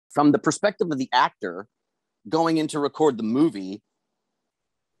from the perspective of the actor, going in to record the movie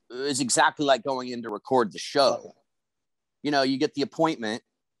is exactly like going in to record the show. You know, you get the appointment,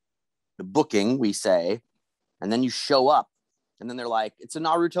 the booking, we say, and then you show up. And then they're like, it's a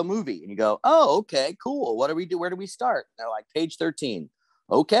Naruto movie. And you go, oh, okay, cool. What do we do? Where do we start? And they're like, page 13.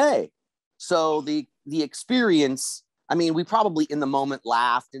 Okay. So the experience, I mean, we probably in the moment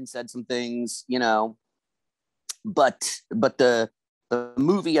laughed and said some things, you know, but the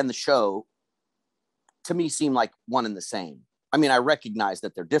movie and the show to me seem like one and the same. I mean, I recognize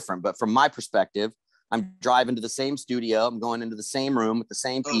that they're different, but from my perspective, I'm driving to the same studio. I'm going into the same room with the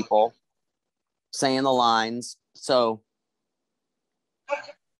same people, saying the lines. So,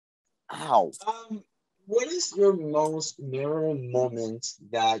 ow. What is your most memorable moment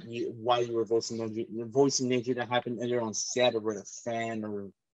that while you were voicing Neji that happened either on set or with a fan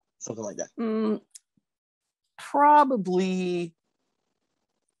or something like that? Probably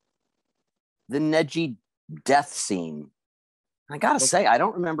the Neji Death scene. I gotta say, I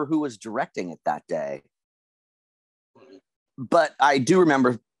don't remember who was directing it that day, but I do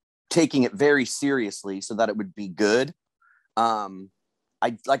remember taking it very seriously so that it would be good.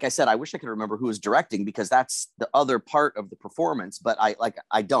 Like I said, I wish I could remember who was directing because that's the other part of the performance, but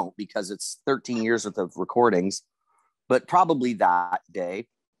I don't because it's 13 years worth of recordings, but probably that day.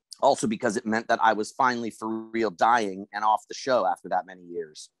 Also because it meant that I was finally for real dying and off the show after that many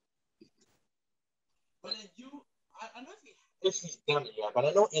years. But I don't know if he's done it yet, but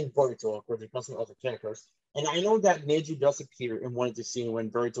I know in Boruto, of course, there's some other characters, and I know that Neji does appear in one of the scenes when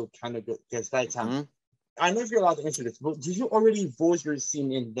Boruto kind of gets that time. Mm-hmm. I don't know if you're allowed to answer this, but did you already voice your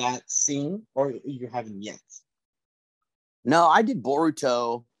scene in that scene, or you haven't yet? No, I did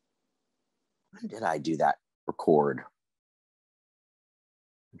Boruto. When did I do that record?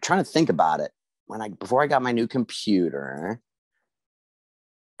 I'm trying to think about it. Before I got my new computer,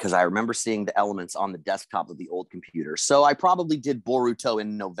 because I remember seeing the elements on the desktop of the old computer. So I probably did Boruto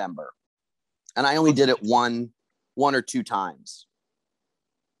in November, and I only did it one or two times.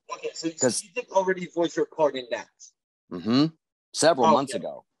 Okay, so you did already voice your part in that. Mm-hmm. Several months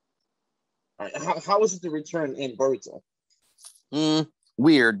ago. All right. How was it to return in Boruto?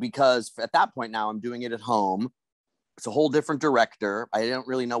 Weird, because at that point now I'm doing it at home. It's a whole different director. I don't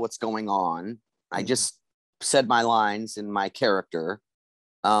really know what's going on. I just said my lines in my character.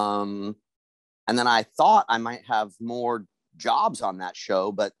 And then I thought I might have more jobs on that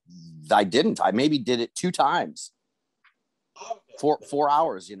show, but I didn't. I maybe did it 2 times. 4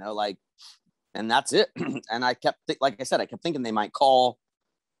 hours, you know, like, and that's it. And I kept, like I said, I kept thinking they might call,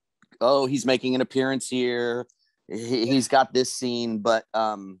 oh, he's making an appearance here. He's got this scene, but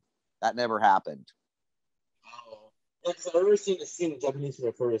that never happened. Oh, because I've ever seen the scene in Japanese for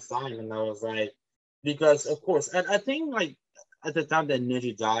the first time, and I was like, because of course, and I think like at the time that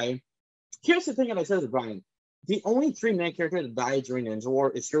Neji died, here's the thing that I said to Brian: the only 3 main characters that died during Ninja War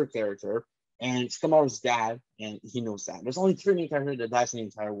is your character and Shikamaru's dad, and he knows that. There's only 3 main characters that dies in the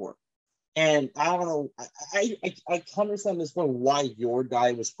entire war. And I don't know, I can understand this point why your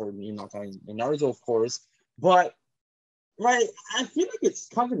die was for, you know, Naruto, of course, but right, I feel like it's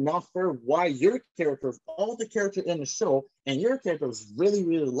kind of not fair why your character, all the characters in the show, and your character was really,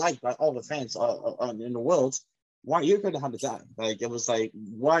 really liked by all the fans in the world, why your character had to die? Like, it was like,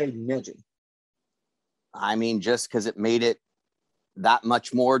 why Neji? I mean, just because it made it that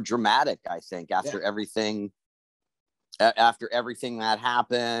much more dramatic, I think, after everything that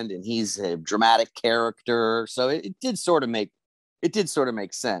happened, and he's a dramatic character. So it did sort of make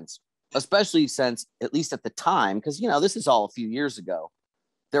sense, especially since, at least at the time, because, you know, this is all a few years ago,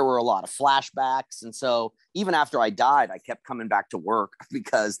 there were a lot of flashbacks. And so even after I died, I kept coming back to work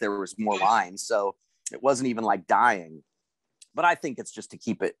because there was more lines. So it wasn't even like dying, but I think it's just to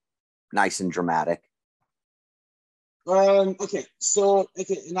keep it nice and dramatic. Okay, so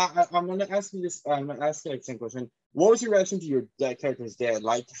now I'm gonna ask you this. I'm gonna ask you the same question. What was your reaction to your character's death?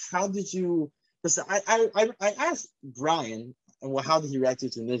 Like, how did you? Because I asked Brian, well, how did he react to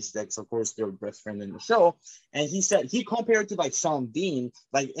Neji's death? Of course, they're best friend in the show, and he said he compared to like Sean Bean.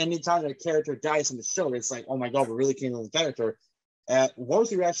 Like, anytime a character dies in the show, it's like, oh my god, we're really killing the character. What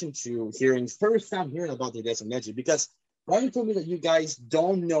was your reaction to first time hearing about the death of Neji? Because Brian told me that you guys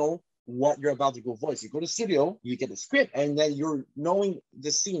don't know what you're about to go voice. You go to studio, you get the script, and then you're knowing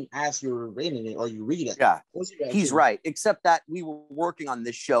the scene as you're reading it or you read it. Yeah, he's right. Except that we were working on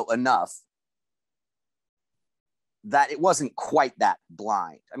this show enough that it wasn't quite that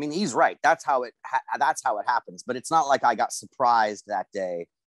blind. I mean, he's right. That's how it happens. But it's not like I got surprised that day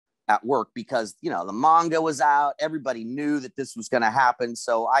at work because, you know, the manga was out. Everybody knew that this was going to happen.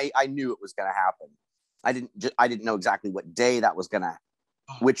 So I knew it was going to happen. I didn't know exactly what day that was going to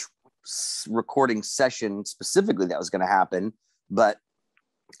which recording session specifically that was going to happen, but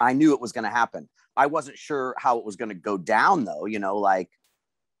I knew it was going to happen. I wasn't sure how it was going to go down, though, you know, like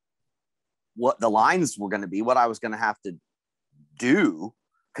what the lines were going to be, what I was going to have to do.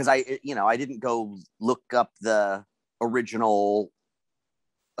 Because I didn't go look up the original,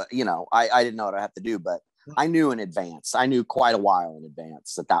 I didn't know what I had to do, but I knew in advance. I knew quite a while in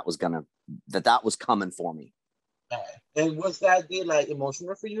advance that was coming for me. And was that day like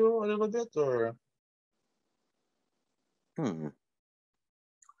emotional for you a little bit, or?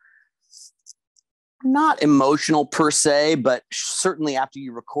 Not emotional per se, but certainly after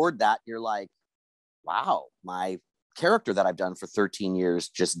you record that, you're like, wow, my character that I've done for 13 years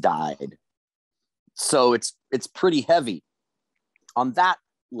just died. So it's pretty heavy on that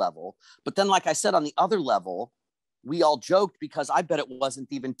level. But then, like I said, on the other level, we all joked because I bet it wasn't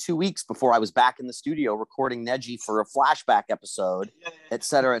even 2 weeks before I was back in the studio recording Neji for a flashback episode, et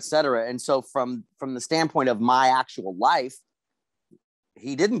cetera, et cetera. And so from the standpoint of my actual life,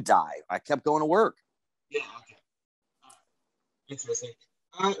 he didn't die. I kept going to work. Yeah, okay. Interesting.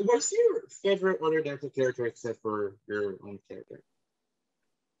 What's your favorite other Naruto character except for your own character?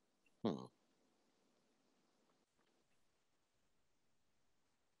 I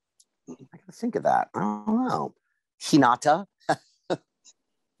gotta think of that. I don't know. Hinata.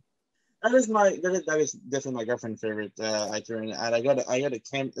 That is definitely my girlfriend's favorite actor, and I got a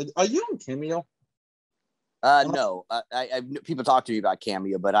cam. Are you on Cameo? No. I people talk to me about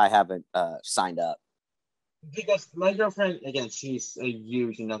Cameo, but I haven't signed up. Because my girlfriend, again, she's a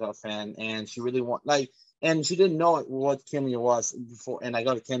huge Naruto fan, and she really and she didn't know what Cameo was before, and I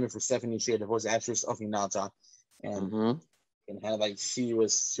got a Cameo for Stephanie Shea, the voice actress of Hinata, and had like she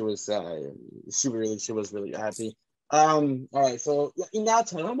was really happy. All right, so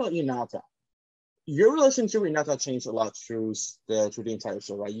Hinata, how about Hinata? Your relationship with Hinata changed a lot through the entire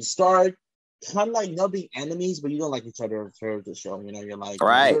show, right? You start kind of like not being enemies, but you don't like each other through the show. You know, you're like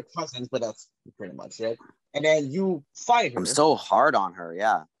you're cousins, but that's pretty much it. And then you fight her. I'm so hard on her,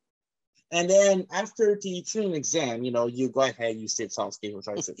 yeah. And then after the training exam, you know, you go ahead, you save Sasuke, which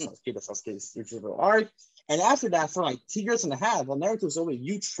I said Sasuke, the Sasuke's usual arc. And after that, for like 2 years and a half, when Naruto's over,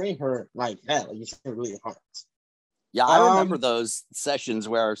 you train her like hell. Like, you train her really hard. Yeah, I remember those sessions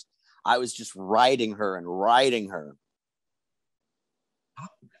where I was just writing her.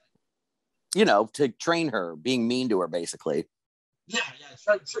 You know, to train her, being mean to her, basically. Yeah.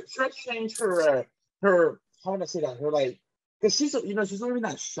 Try to change her, how would I say that? Her, like, because she's really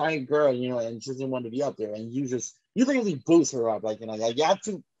that shy girl, you know, and she doesn't want to be up there. And you literally boost her up, like, you know, like, you have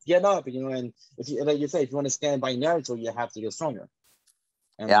to get up, you know, and if you, like you say, if you want to stand by Naruto, you have to get stronger.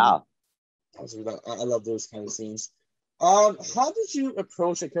 And, yeah. I love those kind of scenes. How did you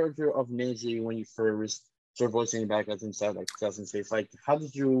approach the character of Neji when you first started voicing back as himself, like 2006? Like, how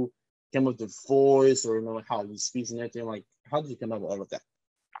did you come up with the voice, or, you know, how he speaks and everything? Like, how did you come up with all of that?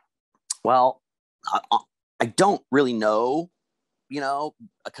 Well, I don't really know, you know,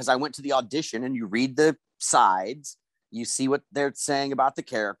 because I went to the audition and you read the sides, you see what they're saying about the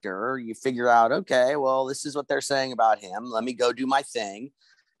character, you figure out, okay, well, this is what they're saying about him. Let me go do my thing.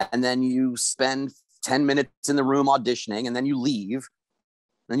 And then you spend 10 minutes in the room auditioning, and then you leave.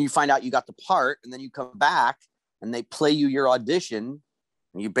 Then you find out you got the part, and then you come back and they play you your audition.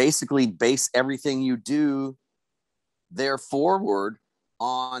 And you basically base everything you do there forward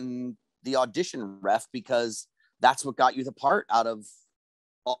on the audition ref, because that's what got you the part out of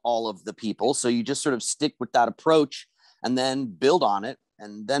all of the people. So you just sort of stick with that approach and then build on it.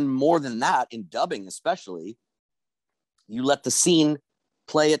 And then more than that, in dubbing especially, you let the scene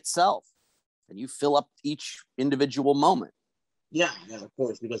play itself and you fill up each individual moment. Yeah, of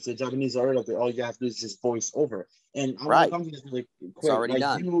course, because the Japanese are like, all you have to do is just voice over. And I want to come to this really quick. It's already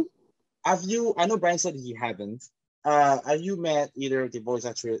done. I know Brian said he haven't. Have you met either the voice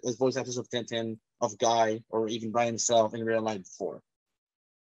actors of Tintin, of Guy, or even by himself in real life before?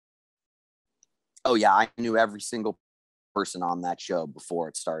 Oh yeah, I knew every single person on that show before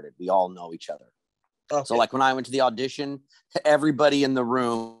it started. We all know each other. Okay. So like when I went to the audition, everybody in the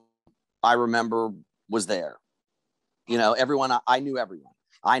room I remember was there. You know, everyone, I knew everyone.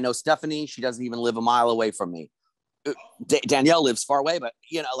 I know Stephanie, she doesn't even live a mile away from me. Danielle lives far away, but,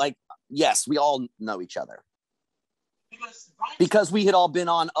 you know, like, yes, we all know each other. Because we had all been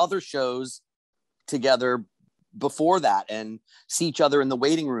on other shows together before that and see each other in the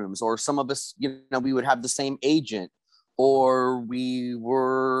waiting rooms, or some of us, you know, we would have the same agent, or we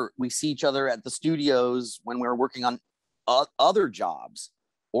see each other at the studios when we were working on other jobs,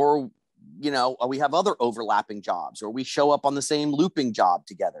 or, you know, we have other overlapping jobs, or we show up on the same looping job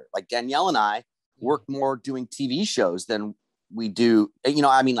together. Like Danielle and I work more doing TV shows than we do, you know,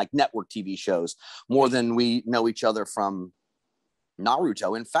 I mean, like network TV shows more than we know each other from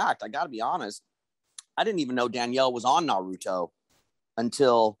Naruto. In fact, I got to be honest, I didn't even know Danielle was on Naruto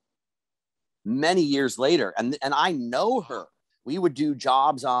until many years later. And I know her. We would do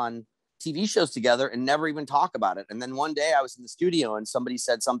jobs on TV shows together and never even talk about it. And then one day I was in the studio and somebody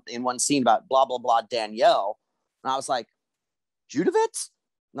said something in one scene about blah, blah, blah, Danielle. And I was like, Judovitz?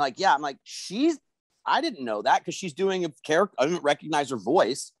 Like, yeah. I'm like, I didn't know that because she's doing a character. I didn't recognize her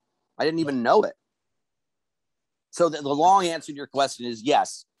voice. I didn't even know it. So the long answer to your question is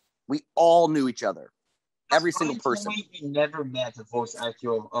yes, we all knew each other. Every single person. He never met the voice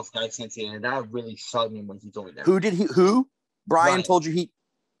actor of Guy Sensei, and that really shocked me when he told me that. Who? Brian told you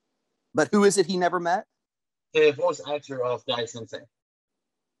but who is it he never met? The voice actor of Guy Sensei.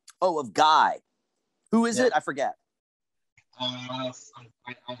 Oh, of Guy. Who is it? I forget.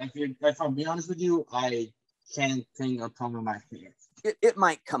 If I'm being honest with you, I can't think of some of my favorites. It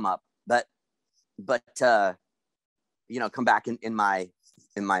might come up, but you know, come back in my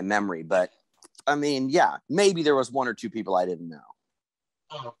memory. But I mean, yeah, maybe there was one or two people I didn't know.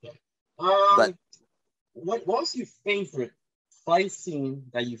 Oh, okay. But what was your favorite fight scene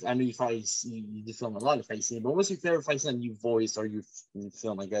that I know you film a lot of fight scene, but what's your favorite fight scene you voiced or you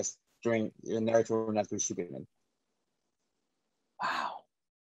film, I guess, during Naruto and after Superman? Wow.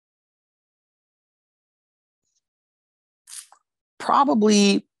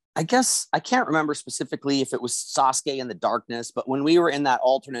 Probably, I guess, I can't remember specifically if it was Sasuke in the darkness, but when we were in that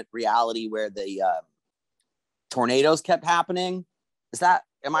alternate reality where the tornadoes kept happening,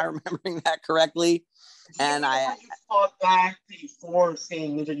 am I remembering that correctly? And you fought back before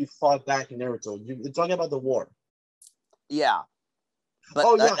saying Ninja, you fought back in Naruto. You're talking about the war. Yeah. But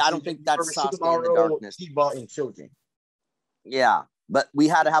I don't think that's Sasuke in the darkness. Kiba and children. Yeah. But we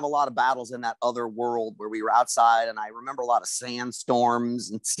had to have a lot of battles in that other world where we were outside. And I remember a lot of sandstorms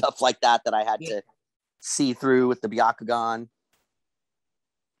and stuff like that I had to see through with the Byakugan.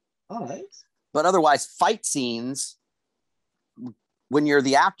 All right. But otherwise, fight scenes, when you're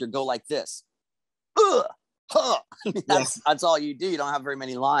the actor, go like this. That's all you do. You don't have very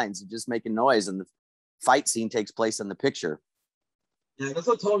many lines. You're just making noise. And the fight scene takes place in the picture. Yeah, that's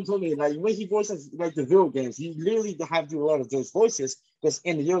what Tom told me. Like when he voices like the video games, you literally have to do a lot of those voices because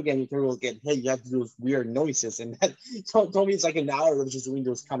in the video game you can get, hey, you have to do those weird noises, and that told me it's like an hour of just doing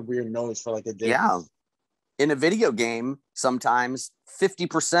those kind of weird noises for like a day. Yeah, in a video game, sometimes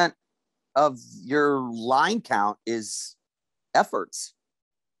 50% of your line count is efforts.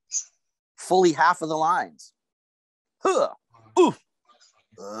 Fully half of the lines. Huh. Oof.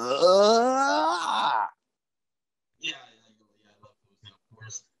 Yeah.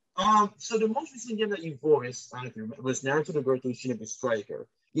 So the most recent game that you voiced, I don't know, was Naruto the Birth of Shinobi Striker.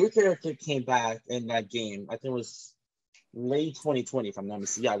 Your character came back in that game. I think it was late 2020, if I'm not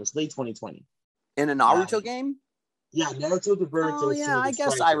mistaken. Yeah, it was late 2020. In a Naruto game? Yeah, Naruto the Birth of Shinobi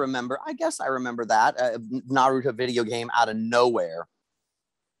Striker. I guess I remember that Naruto video game out of nowhere.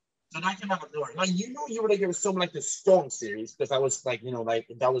 So that came out of nowhere. Like you were like it was something like the Storm series because that was like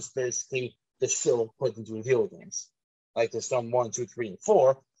that was basically the show put into video games, like the Storm 1, 2, 3, and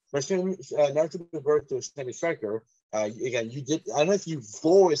 4. But Naruto the Birth of Shinobi Striker, again, you did. I don't know if you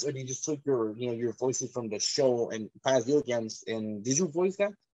voiced or you just took your voices from the show and past video games. And did you voice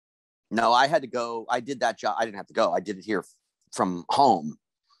that? No, I had to go. I did that job. I didn't have to go. I did it here from home,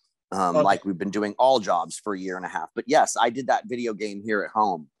 like we've been doing all jobs for a year and a half. But yes, I did that video game here at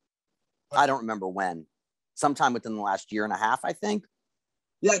home. I don't remember when. Sometime within the last year and a half, I think.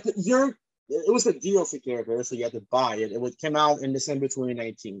 Yeah, it was a DLC character, so you had to buy it. It came out in December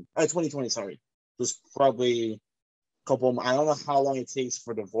 2020, sorry. It was probably a couple, I don't know how long it takes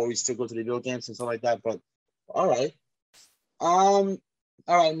for the voice to go to the video games and stuff like that, but all right. All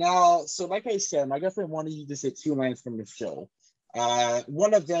right, now, so like I said, my girlfriend wanted you to say 2 lines from the show.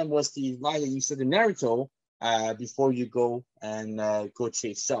 One of them was the line that you said in Naruto before you go and go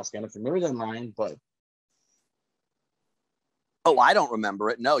chase Sasuke. I don't remember that line, but oh, I don't remember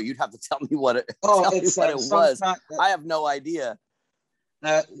it. No, you'd have to tell me what it was. I have no idea.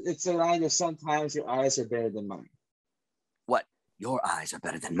 It's a line of sometimes your eyes are better than mine. What? Your eyes are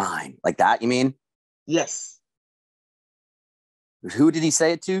better than mine. Like that, you mean? Yes. Who did he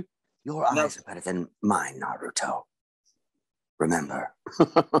say it to? Your eyes are better than mine, Naruto. Remember.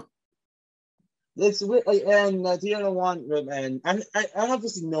 It's weird, and the other one, and I have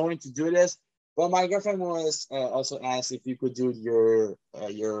this knowing to do this. But my girlfriend was also asked if you could do your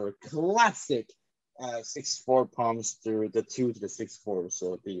classic 6-4 palms through the 2 to the 6-4.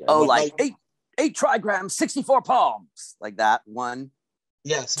 So the like 8 trigrams, 64 palms, like that one.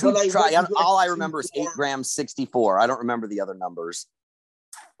 Yes, Two but like, all I remember is 8 grams 64. I don't remember the other numbers.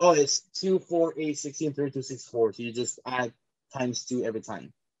 Oh, it's 2, 4, 8, 16, 32, 64. So you just add times 2 every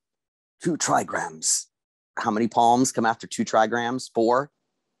time. 2 trigrams. How many palms come after 2 trigrams? 4?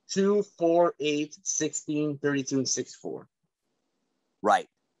 2, 4, 8, 16, 32, and 64. Right.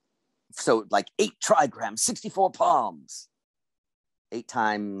 So like 8 trigrams, 64 palms. 8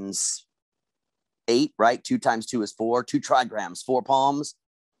 times 8, right? 2 times 2 is 4. 2 trigrams, 4 palms.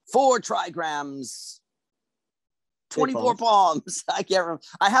 4 trigrams, 24 palms. I can't remember.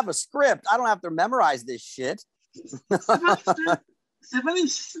 I have a script. I don't have to memorize this shit. Somebody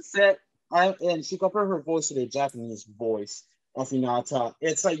said, and she compared her voice to the Japanese voice of Hinata.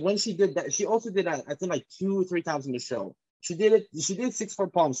 It's like when she did that, she also did that, I think, like 2 or 3 times in the show. She did 64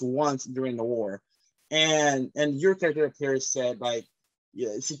 palms once during the war. And your character up here said, like,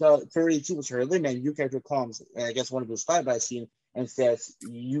 yeah, she thought 32 was her limit. Your character comes, and I guess one of those flyby scene, and says,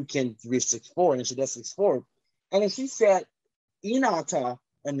 you can reach 64, and she does 64. And then she said, Hinata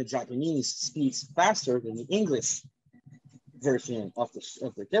in the Japanese speaks faster than the English version of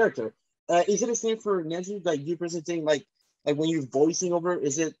the character. Is it the same for Neji? Like you presenting like when you're voicing over,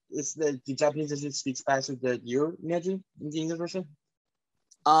 is the Japanese version speaks faster than your Neji in the English version?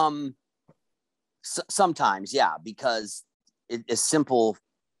 Sometimes, yeah, because it's as simple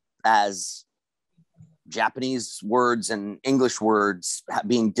as Japanese words and English words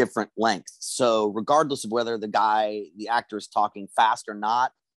being different lengths. So regardless of whether the actor is talking fast or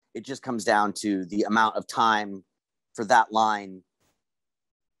not, it just comes down to the amount of time for that line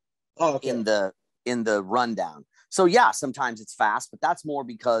in the rundown. So yeah, sometimes it's fast, but that's more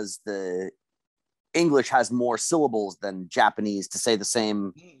because the English has more syllables than Japanese to say the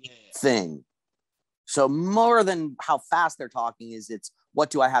same thing. So more than how fast they're talking is it's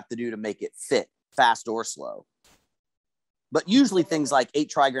what do I have to do to make it fit, fast or slow. But usually things like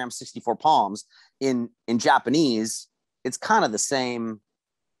 8 trigrams, 64 palms in Japanese, it's kind of the same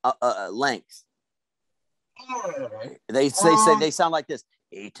length. They say they sound like this: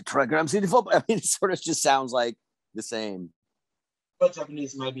 8 trigrams, 64. I mean, it sort of just sounds like the same. But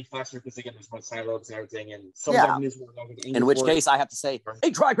Japanese might be faster because again, there's more syllables and everything, and some Japanese words like English. In which case, I have to say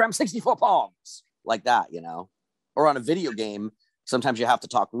 8 trigrams, 64 palms, like that, you know. Or on a video game, sometimes you have to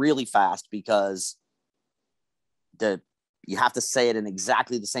talk really fast because you have to say it in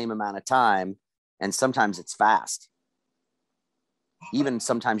exactly the same amount of time, and sometimes it's fast. Even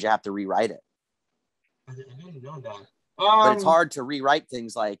sometimes you have to rewrite it. I didn't know that. But it's hard to rewrite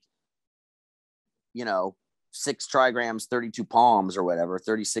things like, 6 trigrams, 32 palms or whatever,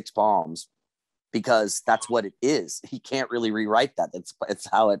 36 palms, because that's what it is. He can't really rewrite that. It's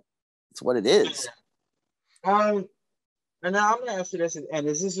what it is. And now I'm going to ask you this, and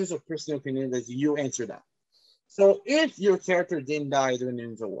this is just a personal opinion that you answer that. So if your character didn't die during the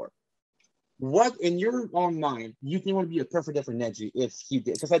Ninja War, what in your own mind you think would be a perfect death for Neji if he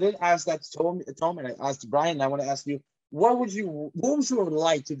did? Because I did ask that to Tom, and I asked Brian, and I want to ask you, what would you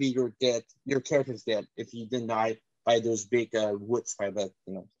like to be your character's death if he didn't die by those big woods fire that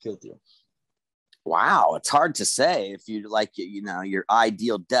killed you? Wow, it's hard to say if you like your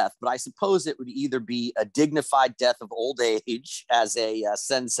ideal death, but I suppose it would either be a dignified death of old age as a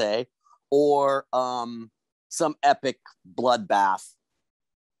sensei, or some epic bloodbath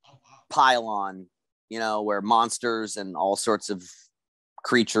pile-on, where monsters and all sorts of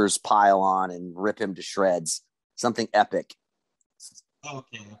creatures pile on and rip him to shreds. Something epic.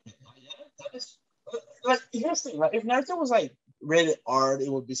 Okay. That is, like, here's the thing, right? If Naruto was like rated R,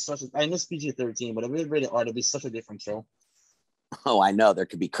 it would be such a. I know it's PG-13, but if it was rated R, it'd be such a different show. Oh, I know. There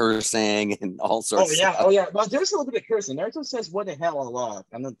could be cursing and all sorts. Oh yeah. But there's a little bit of cursing. Naruto says "what the hell" a lot.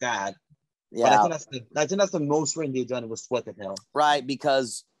 I'm not that. Yeah. But I think that's the most written they've done was "what the hell." Right,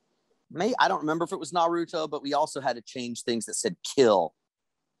 because I don't remember if it was Naruto, but we also had to change things that said "kill."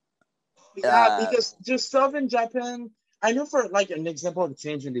 Yeah, because there's stuff in Japan. I know for like an example of the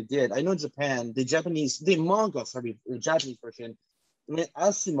changing they did. I know in Japan, the Japanese version, when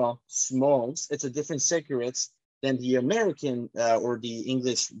Asuma smokes, it's a different cigarettes than the American or the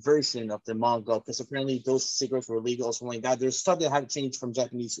English version of the manga, because apparently those cigarettes were illegal or something like that. There's stuff that had to change from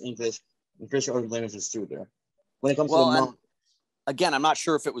Japanese to English and Christian other languages too there. When it comes to the manga. Again, I'm not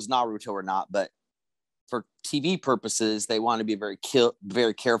sure if it was Naruto or not, but for TV purposes, they want to be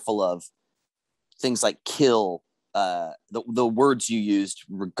very careful of things like kill, the words you used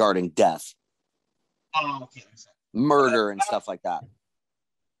regarding death, murder, and stuff like that.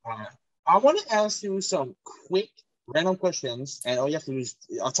 I want to ask you some quick random questions, and all you have to do is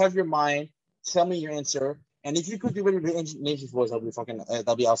off the top of your mind, tell me your answer. And if you could do it with the Neji's voice,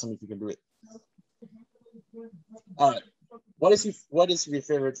 that'll be awesome if you can do it. All right. What is your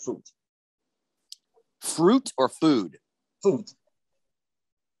favorite food? Fruit or food? Food.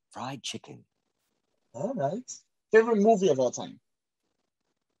 Fried chicken. All right. Favorite movie of all time?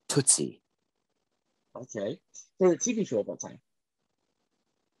 Tootsie. Okay. Favorite TV show of all time?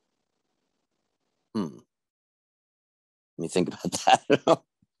 Let me think about that.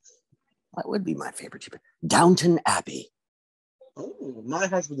 What would be my favorite TV? Downton Abbey. Oh, mine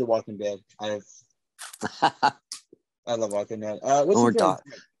has to be The Walking Dead. I love Walking Dead. What's your favorite drink?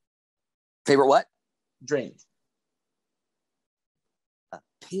 Favorite what? Drink.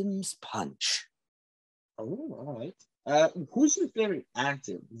 Pim's Punch. Oh, all right. Who's your favorite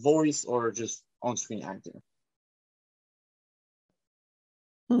actor? Voice or just on-screen actor?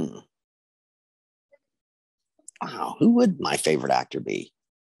 Wow, who would my favorite actor be?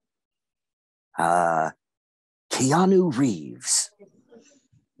 Keanu Reeves.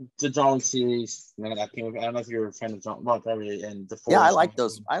 The John series. Man, I don't know if you're a fan of John. Well, probably and the. Yeah, I like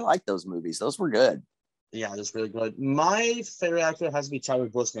those. I like those movies. Those were good. Yeah, that's really good. My favorite actor has to be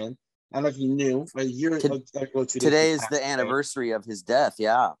Chadwick Boseman. I don't know if you knew, a year ago today is the anniversary of his death.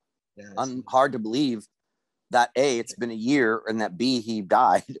 Yeah, hard to believe that A, it's been a year, and that B, he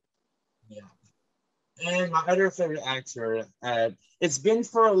died. Yeah. And my other favorite actor, it's been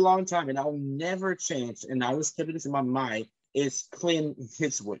for a long time, and I'll never change. And I was keeping this in my mind. Is Clint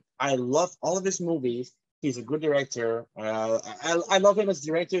Eastwood. I love all of his movies. He's a good director. I love him as a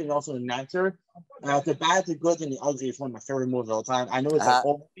director and also an actor. The Bad, the Good, and the Ugly is one of my favorite movies of all time. I know it's an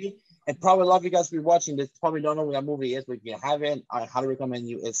old movie, and probably a lot of you guys be watching this probably don't know what that movie is, but if you haven't, I highly recommend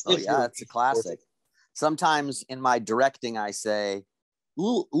you. It's a classic. Sometimes in my directing, I say a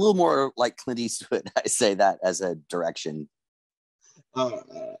little more like Clint Eastwood. I say that as a direction.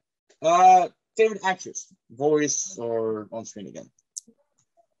 Favorite actress, voice or on screen again?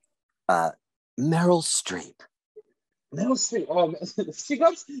 Meryl Streep. Meryl Streep. Oh, she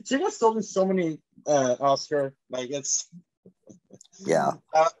got so many Oscar. Like it's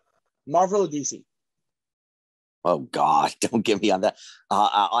Marvel or DC? Oh God, don't get me on that.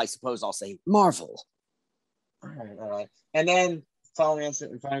 I suppose I'll say Marvel. All right. And then final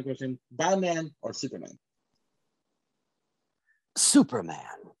question: Batman or Superman? Superman.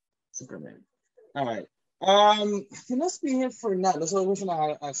 All right. Let's be here for now. That's the question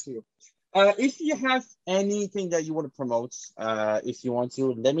I ask you. If you have anything that you want to promote, if you want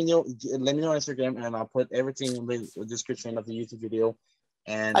to, let me know. Let me know on Instagram, and I'll put everything in the description of the YouTube video.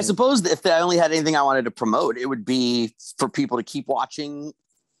 And I suppose that if I only had anything I wanted to promote, it would be for people to keep watching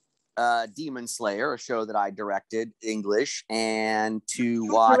Demon Slayer, a show that I directed English, and to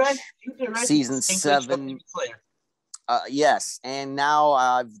watch season 7. Yes, and now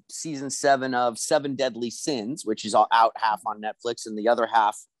I've season 7 of 7 Deadly Sins, which is out half on Netflix, and the other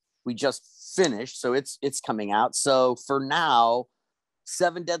half we just finished, so it's coming out. So for now,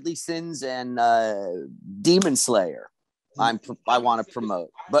 7 Deadly Sins and Demon Slayer, I want to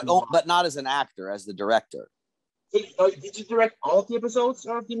promote, but not as an actor, as the director. Did you direct all the episodes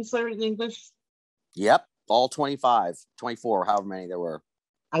of Demon Slayer in English? Yep, all 25, 24, however many there were.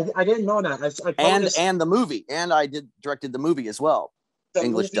 I didn't know that. And the movie, and I directed the movie as well.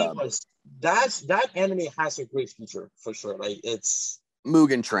 English dub. That anime has a great feature for sure. Like it's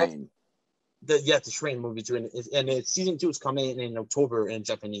Mugen Train. The Train movie too, and season 2 is coming in October in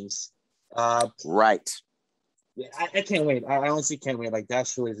Japanese. Right. Yeah, I can't wait. I honestly can't wait. Like that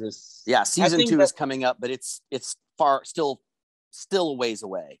show is just. Yeah, season 2 is coming up, but it's far still a ways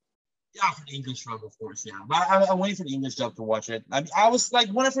away. Yeah, for the English dub, of course. Yeah, but I'm waiting for the English dub to watch it. I was like,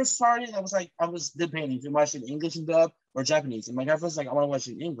 when I first started, I was debating to watch it in English dub or Japanese. And my girlfriend was like, I want to watch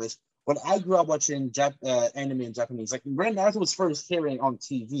it in English. But I grew up watching anime in Japanese. Like when Naruto was first hearing on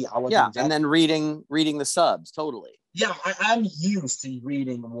TV, I was and then reading the subs. Totally. Yeah, I'm used to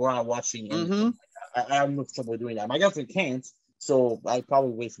reading while watching. Mm-hmm. I'm not trouble doing that. My girlfriend can't, so I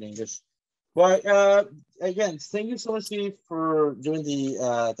probably wait for the English. But again, thank you so much, Steve, for doing the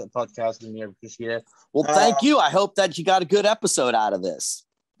podcast with me. I appreciate it. Well, thank you. I hope that you got a good episode out of this.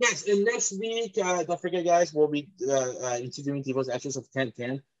 Yes, and next week, don't forget, guys, we'll be interviewing the voice actors of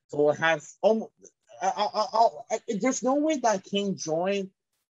 1010. So we'll have there's no way that I can join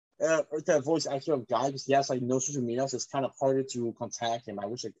the voice actor of Guy because he has like no social media, so it's kind of harder to contact him. I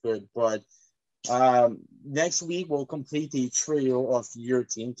wish I could, but next week we'll complete the trio of your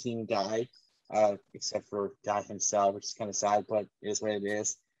team Guy, except for Guy himself, which is kind of sad, but it is what it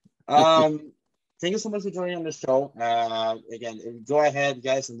is. Thank you so much for joining on the show. Again, go ahead,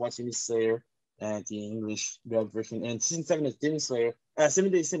 guys, and watch Demon Slayer, the English dub version. And season 7 is Demon Slayer.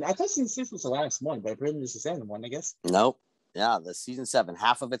 7 Days Sin. I thought season 6 was the last one, but apparently it's the second one, I guess. Nope. Yeah, the season 7.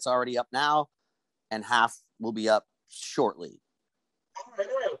 Half of it's already up now, and half will be up shortly. All right,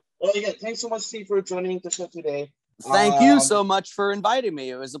 all right. Well, again, thanks so much, Steve, for joining the show today. Thank you so much for inviting me.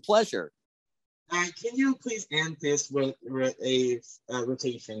 It was a pleasure. Can you please end this with a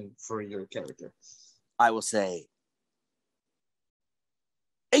rotation for your character? I will say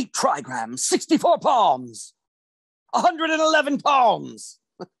 8 trigrams, 64 palms, 111 palms.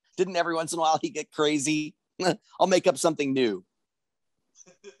 Didn't every once in a while he get crazy? I'll make up something new.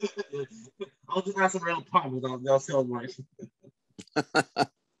 I'll just ask some real palms. They'll feel right.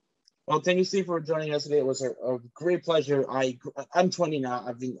 Well, thank you, Steve, for joining us today. It was a great pleasure. I'm 20 now.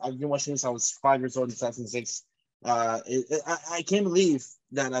 I've been watching since I was 5 years old in 2006. I can't believe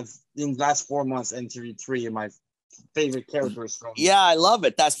that I've in the last 4 months entered 3 of my favorite characters from. Yeah, I love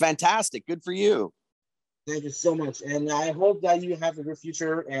it. That's fantastic. Good for you. Thank you so much, and I hope that you have a good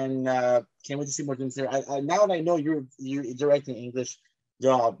future. And can't wait to see more things there. Now that I know you're directing English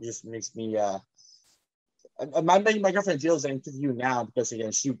job, just makes me. My girlfriend Jill's interview now because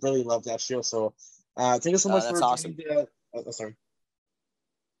again she really loved that show. So thank you so much that's for awesome. Sorry.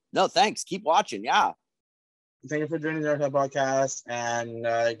 No, thanks. Keep watching. Yeah. Thank you for joining our podcast. And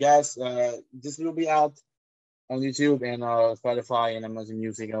guys, this will be out on YouTube and Spotify and Amazon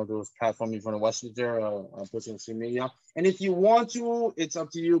Music and all those platforms if you want to watch it there. I'll post it on social media. And if you want to, it's up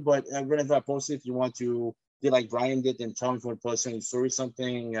to you. But whenever I post it, if you want to do like Brian did and tell me if you want to post any story or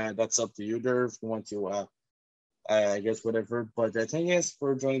something, that's up to you there. If you want to, I guess whatever. But thank you guys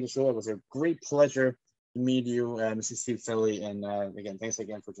for joining the show. It was a great pleasure to meet you, Mr. Steve Staley. And again, thanks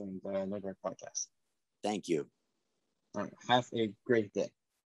again for joining the Nerdware podcast. Thank you. All right. Have a great day.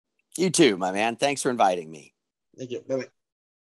 You too, my man. Thanks for inviting me. Thank you. Bye-bye.